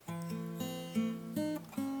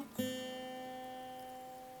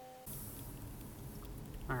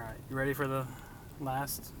You ready for the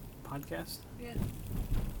last podcast? Yeah.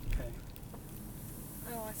 Okay.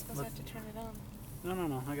 Oh, I suppose I have to turn it on.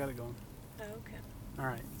 No. I got it going. Oh, okay. All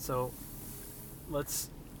right. So let's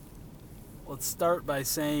start by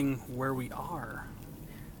saying where we are.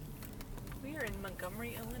 We are in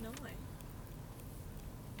Montgomery, Illinois.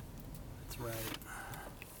 That's right.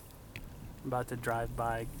 I'm about to drive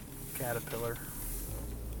by Caterpillar.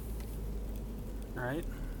 All right?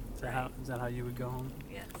 Is that how you would go home?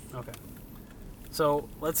 Yes. Okay. So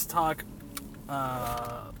let's talk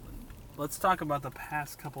about the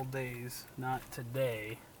past couple days, not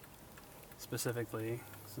today specifically,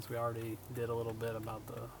 since we already did a little bit about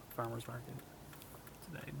the farmers market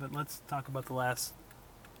today. But let's talk about the last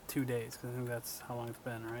 2 days, because I think that's how long it's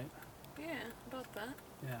been, right? Yeah, about that.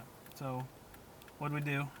 Yeah. So what did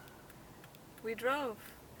we do? We drove.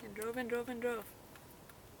 And drove and drove and drove.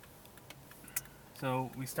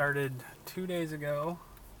 So we started 2 days ago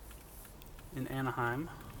in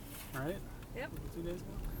Anaheim, right? Yep. 2 days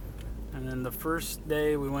ago. And then the first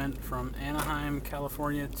day we went from Anaheim,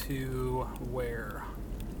 California to where?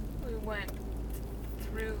 We went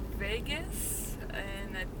through Vegas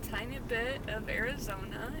and a tiny bit of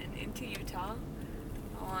Arizona and into Utah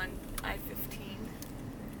on I-15.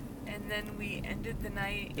 And then we ended the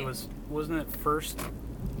night Wasn't it first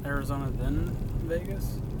Arizona, then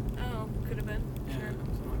Vegas? Oh, could have been. Yeah, Sure.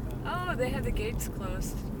 something like that. Oh, they had the gates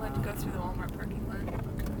closed. We had to go through the Walmart parking lot.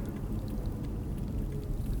 Okay.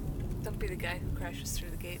 Don't be the guy who crashes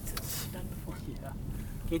through the gates. It's done before. Yeah.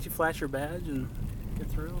 Can't you flash your badge and get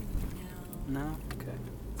through? No. No? Okay.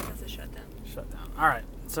 That's a shutdown. Shut down. All right.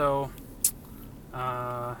 So,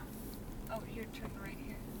 Oh, here, turn right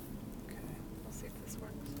here. okay. We'll see if this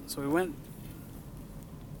works. So we went.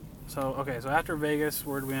 So after Vegas,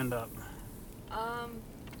 where'd we end up?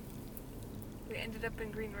 We ended up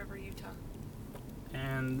in Green River, Utah.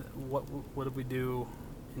 And what did we do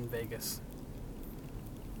in Vegas?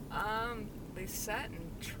 We sat in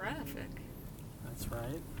traffic. That's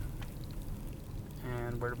right.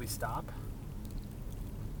 And where did we stop?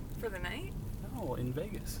 For the night? No, in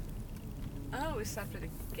Vegas. Oh, we stopped at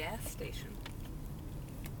a gas station.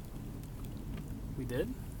 We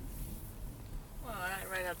did? Well,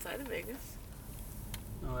 right outside of Vegas.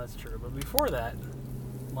 Oh, that's true. But before that,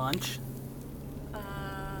 lunch.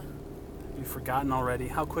 You've forgotten already.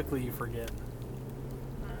 How quickly you forget.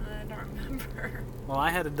 I don't remember. Well, I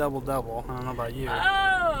had a double-double. I don't know about you.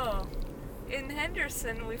 Oh! In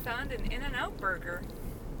Henderson, we found an In-N-Out burger.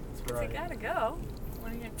 That's So right. you gotta go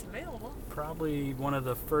when it's available. Probably one of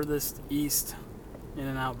the furthest east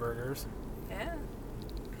In-N-Out burgers. Yeah.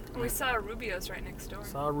 We saw Rubio's right next door.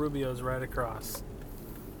 Saw Rubio's right across.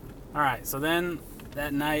 All right, so then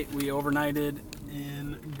that night we overnighted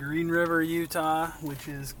in Green River, Utah, which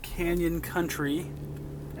is Canyon Country.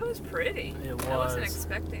 It was pretty. It I wasn't was.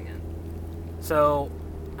 expecting it. So,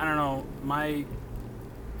 I don't know, my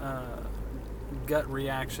gut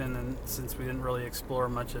reaction, and since we didn't really explore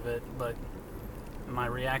much of it, but my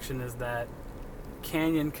reaction is that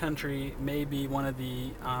Canyon Country may be one of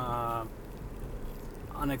the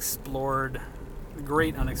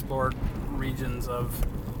great unexplored regions of,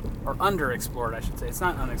 or underexplored, I should say. It's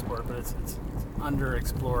not unexplored, but it's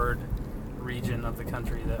underexplored region of the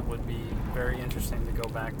country that would be very interesting to go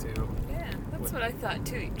back to. Yeah, that's what I thought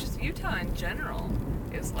too. Just Utah in general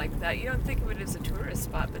is like that. You don't think of it as a tourist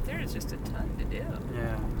spot, but there is just a ton to do.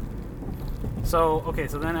 Yeah. So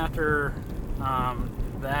then after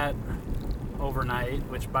that overnight,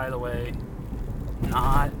 which by the way,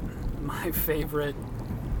 not my favorite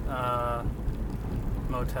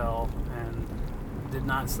motel, and did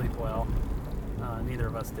not sleep well. Neither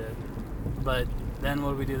of us did. But then what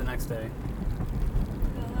did we do the next day?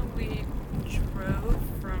 We drove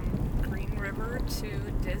from Green River to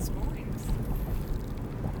Des Moines.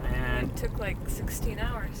 And It took like 16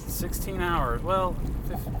 hours. 16 hours. Well,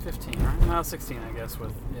 15, right? No, 16, I guess. It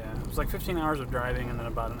was like 15 hours of driving and then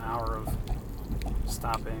about an hour of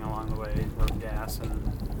stopping along the way for gas and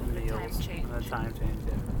the meals. time change. And the time change,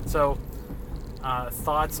 yeah. So,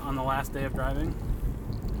 thoughts on the last day of driving?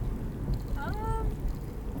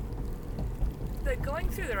 The going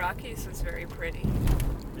through the Rockies was very pretty.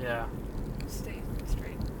 Yeah. Stay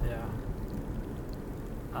straight. Yeah.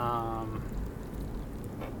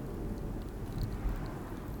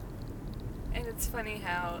 And it's funny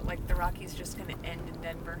how like the Rockies just gonna end in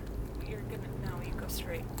Denver. You go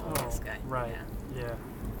straight. This guy. Right. Yeah.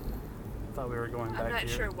 Thought we were going back I'm not to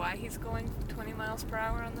sure why he's going 20 miles per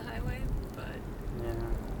hour on the highway, but Yeah.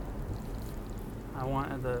 I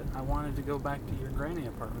wanted to go back to your granny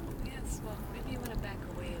apartment. yes. Well, maybe you want to back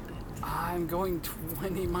away a bit. I'm going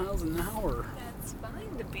 20 miles an hour. That's It's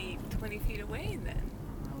fine to be 20 feet away then.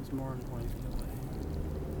 I was more than 20 feet away.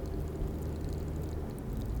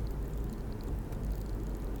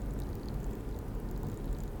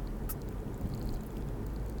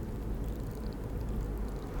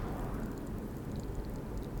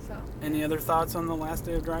 So, Any other thoughts on the last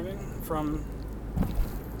day of driving from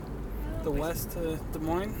well, the west to Des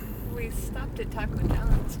Moines? we stopped at Taco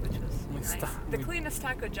John's, which was We nice. stopped- The we- cleanest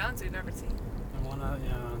Taco John's we've ever seen. I want a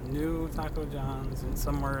new Taco John's and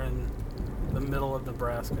somewhere in the middle of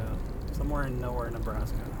Nebraska. Somewhere in nowhere,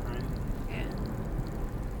 Nebraska, right?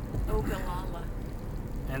 Yeah. Ogallala.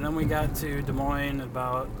 And then we got to Des Moines at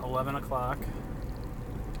about 11 o'clock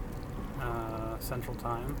Central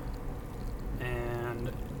Time.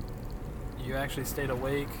 And you actually stayed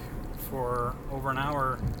awake for over an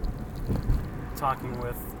hour talking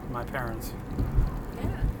with my parents. Yeah.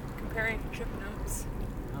 Comparing trip notes.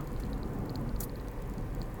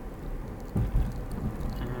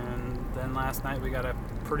 And then last night we got a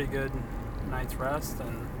pretty good night's rest,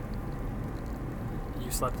 and you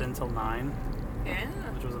slept until 9, Yeah.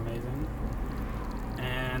 which was amazing.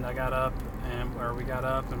 And I got up, we got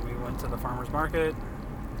up and we went to the farmer's market,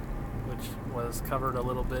 which was covered a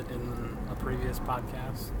little bit in a previous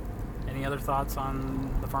podcast. Any other thoughts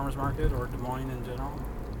on the farmer's market or Des Moines in general?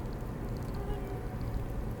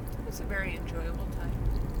 It was a very enjoyable time.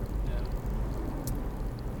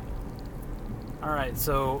 Yeah. All right,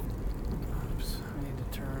 so oops, I need to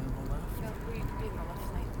turn left. No, we'd be in the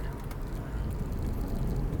left lane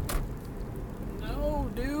now. No,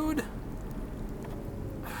 dude.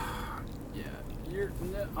 Yeah, you're. No,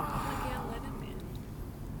 I can't let him in.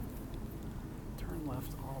 turn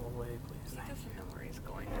left all the way, please. He Thank doesn't you. know where he's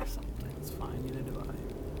going or something. It's fine. Neither do I.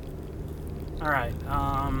 All right.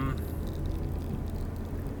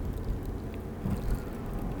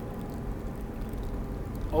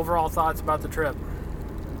 Overall thoughts about the trip.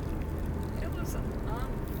 It was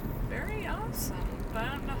very awesome, but I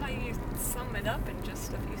don't know how you sum it up in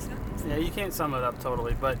just a few sentences. Yeah, you can't sum it up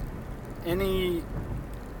totally, but anything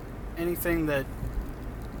that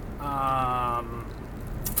I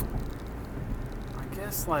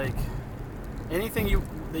guess like anything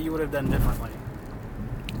that you would have done differently.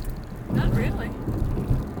 Not really.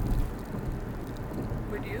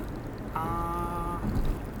 Would you?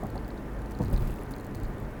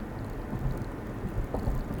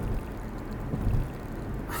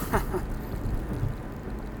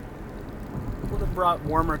 Would have brought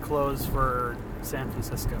warmer clothes for San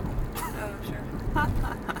Francisco. Oh, sure.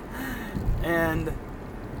 And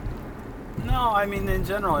no, I mean in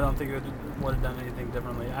general, I don't think it would have done anything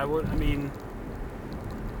differently. I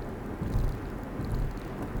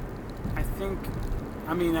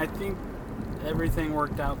think everything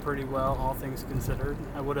worked out pretty well, all things considered.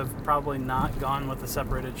 I would have probably not gone with a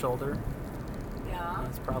separated shoulder. Yeah.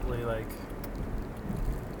 That's probably like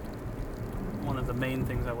one of the main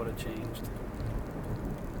things I would have changed.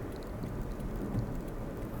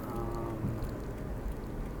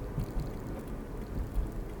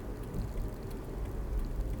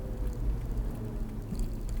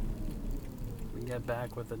 We get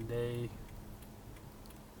back with a day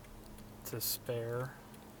to spare.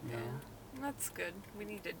 You Yeah. know? That's good. We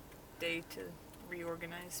need a day to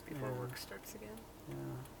reorganize before Yeah. work starts again. Yeah.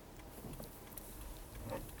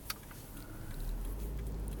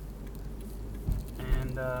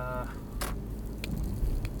 And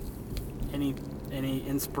any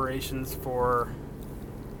inspirations for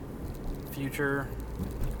future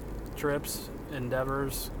trips,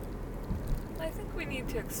 endeavors? I think we need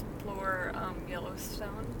to explore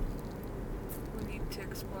Yellowstone. We need to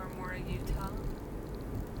explore more of Utah.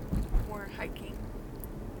 More hiking.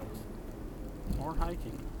 More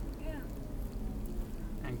hiking Yeah.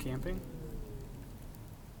 and camping?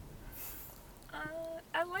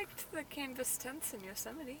 I liked the canvas tents in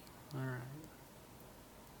Yosemite. All right.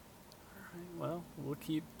 Well, we'll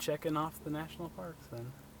keep checking off the national parks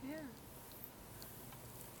then.